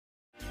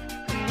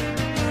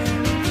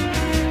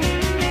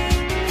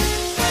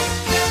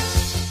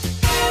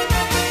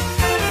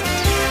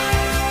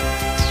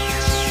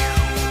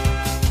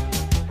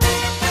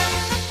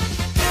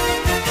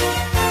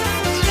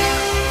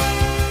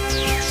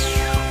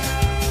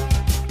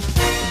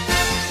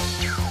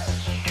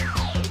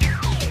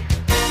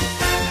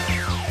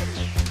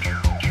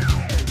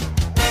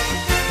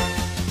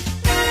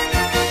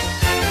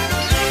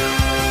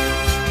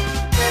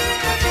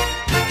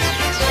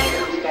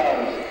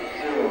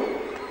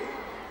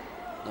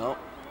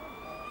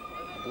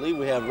I believe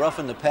we have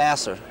roughing the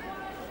passer.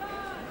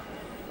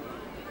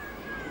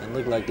 It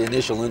looked like the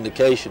initial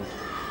indication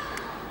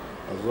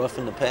of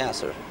roughing the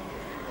passer.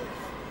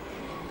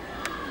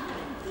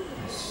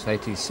 It's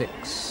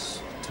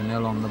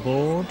 86-0 on the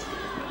board.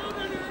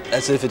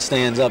 That's if it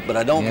stands up, but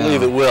I don't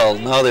believe it will.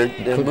 No,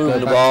 they're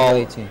moving the ball.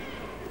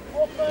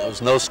 There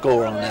was no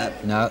score on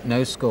that.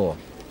 No score.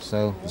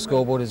 So the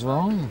scoreboard is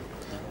wrong.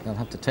 They'll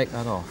have to take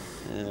that off.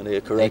 Yeah, they're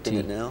correcting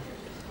it now.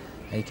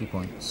 80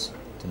 points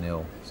to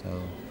 0.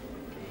 So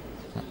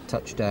that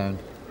touchdown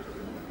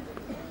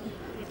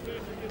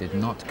did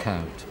not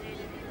count.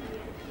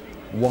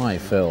 Why,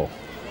 Phil?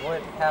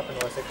 What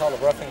happened was they called a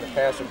roughing the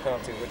passer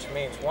penalty, which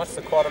means once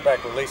the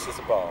quarterback releases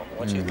the ball,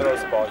 once he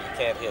throws the ball, you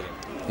can't hit him.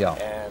 Yeah.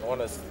 And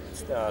one of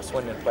the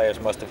Swindon players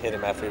must have hit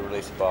him after he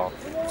released the ball.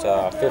 It's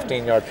a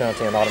 15-yard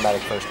penalty and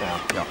automatic first down.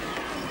 Yeah.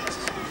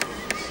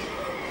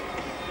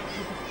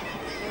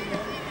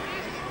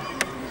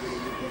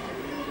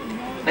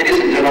 Ladies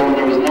and gentlemen,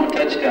 there was no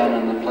touchdown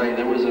on the play.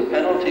 There was a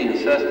penalty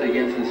assessed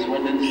against the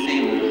Swindon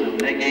Steelers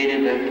that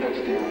negated that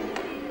touchdown.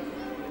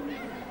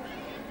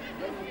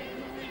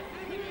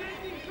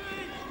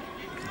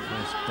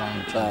 First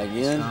down. Try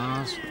again.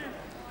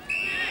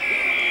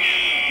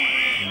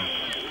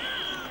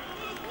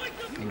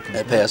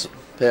 That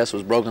pass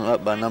was broken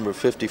up by number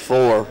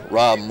 54,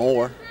 Rob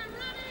Moore,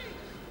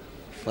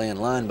 playing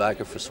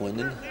linebacker for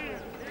Swindon.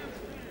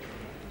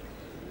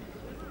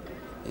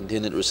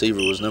 Intended receiver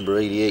was number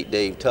 88,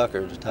 Dave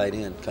Tucker, the tight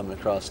end, coming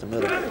across the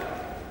middle.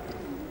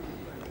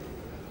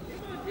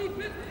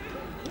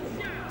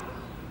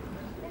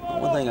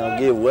 One thing I'll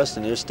give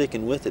Weston, they're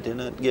sticking with it. They're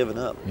not giving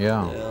up.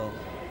 Yeah.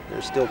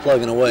 They're still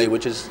plugging away,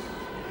 which is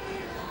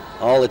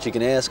all that you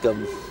can ask of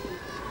them.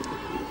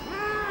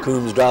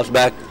 Coombs drops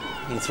back.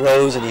 He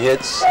throws and he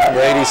hits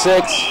number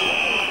 86.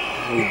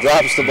 He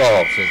drops the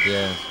ball.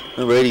 Yeah.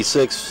 Number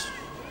 86,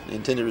 the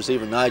intended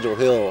receiver, Nigel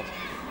Hill,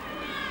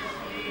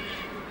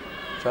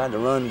 tried to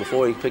run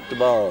before he picked the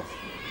ball.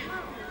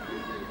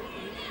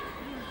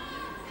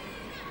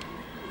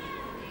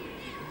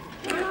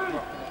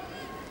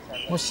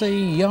 What's the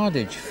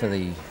yardage for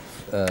the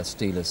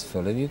Steelers,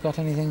 Phil? Have you got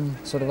anything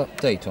sort of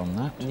update on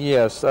that?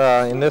 Yes,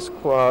 in this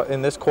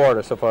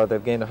quarter so far,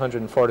 they've gained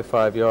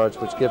 145 yards,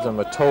 which gives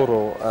them a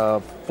total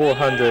of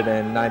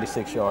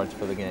 496 yards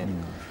for the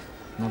game.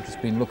 I've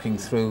just been looking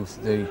through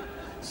the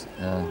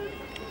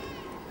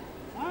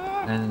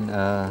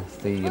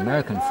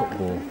American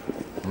football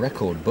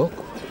record book.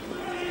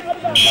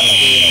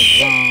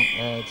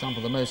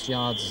 Example, the most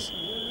yards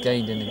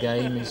gained in a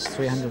game is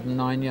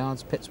 309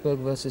 yards, Pittsburgh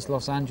versus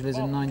Los Angeles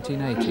in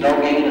 1980.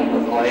 No gain on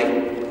the play.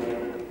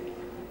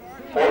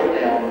 4th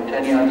down,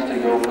 10 yards to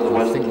go for the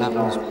Western Steelers. I think that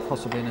was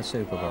possibly in a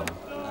Super Bowl.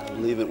 I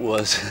believe it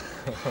was.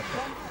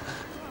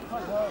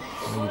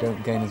 You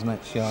don't gain as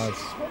much yards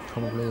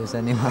probably as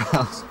anywhere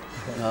else.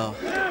 No.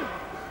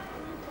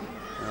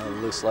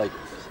 It looks like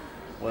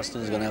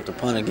Weston's going to have to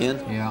punt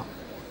again. Yeah.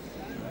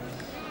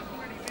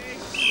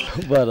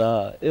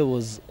 But it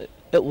was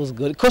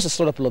good. Of course, it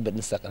slowed up a little bit in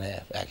the second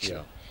half, actually.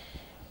 Yeah.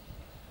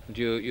 And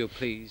you're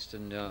pleased,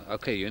 and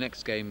okay, your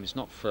next game is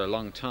not for a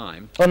long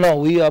time. Oh no,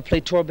 we play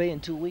Torbay in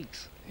 2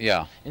 weeks.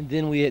 Yeah. And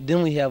then we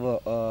have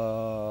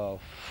a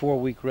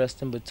 4-week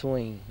rest in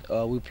between.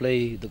 We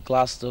play the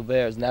Gloucester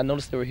Bears. Now I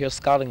noticed they were here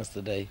scouting us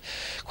today,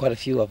 quite a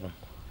few of them.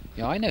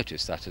 Yeah, I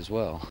noticed that as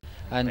well.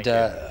 And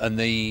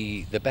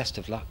the best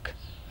of luck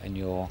in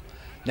your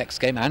next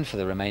game and for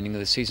the remaining of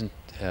the season.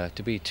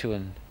 To be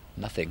 2-0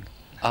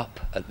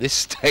 up at this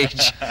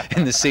stage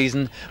in the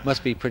season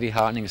must be pretty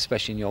heartening,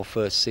 especially in your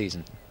first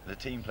season. The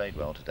team played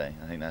well today.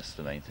 I think that's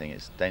the main thing.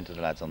 It's down to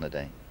the lads on the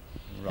day.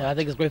 Right. Yeah, I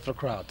think it's great for the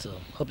crowd too.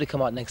 Hope they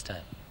come out next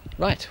time.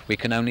 Right, we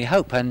can only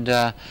hope, and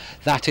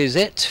that is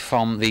it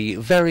from the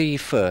very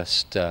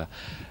first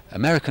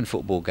American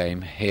football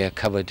game here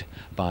covered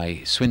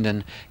by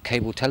Swindon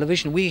Cable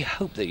Television. We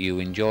hope that you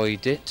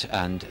enjoyed it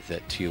and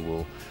that you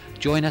will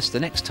join us the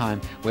next time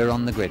we're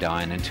on the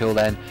gridiron. Until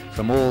then,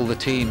 from all the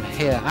team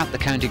here at the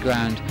county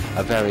ground,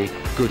 a very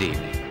good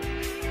evening.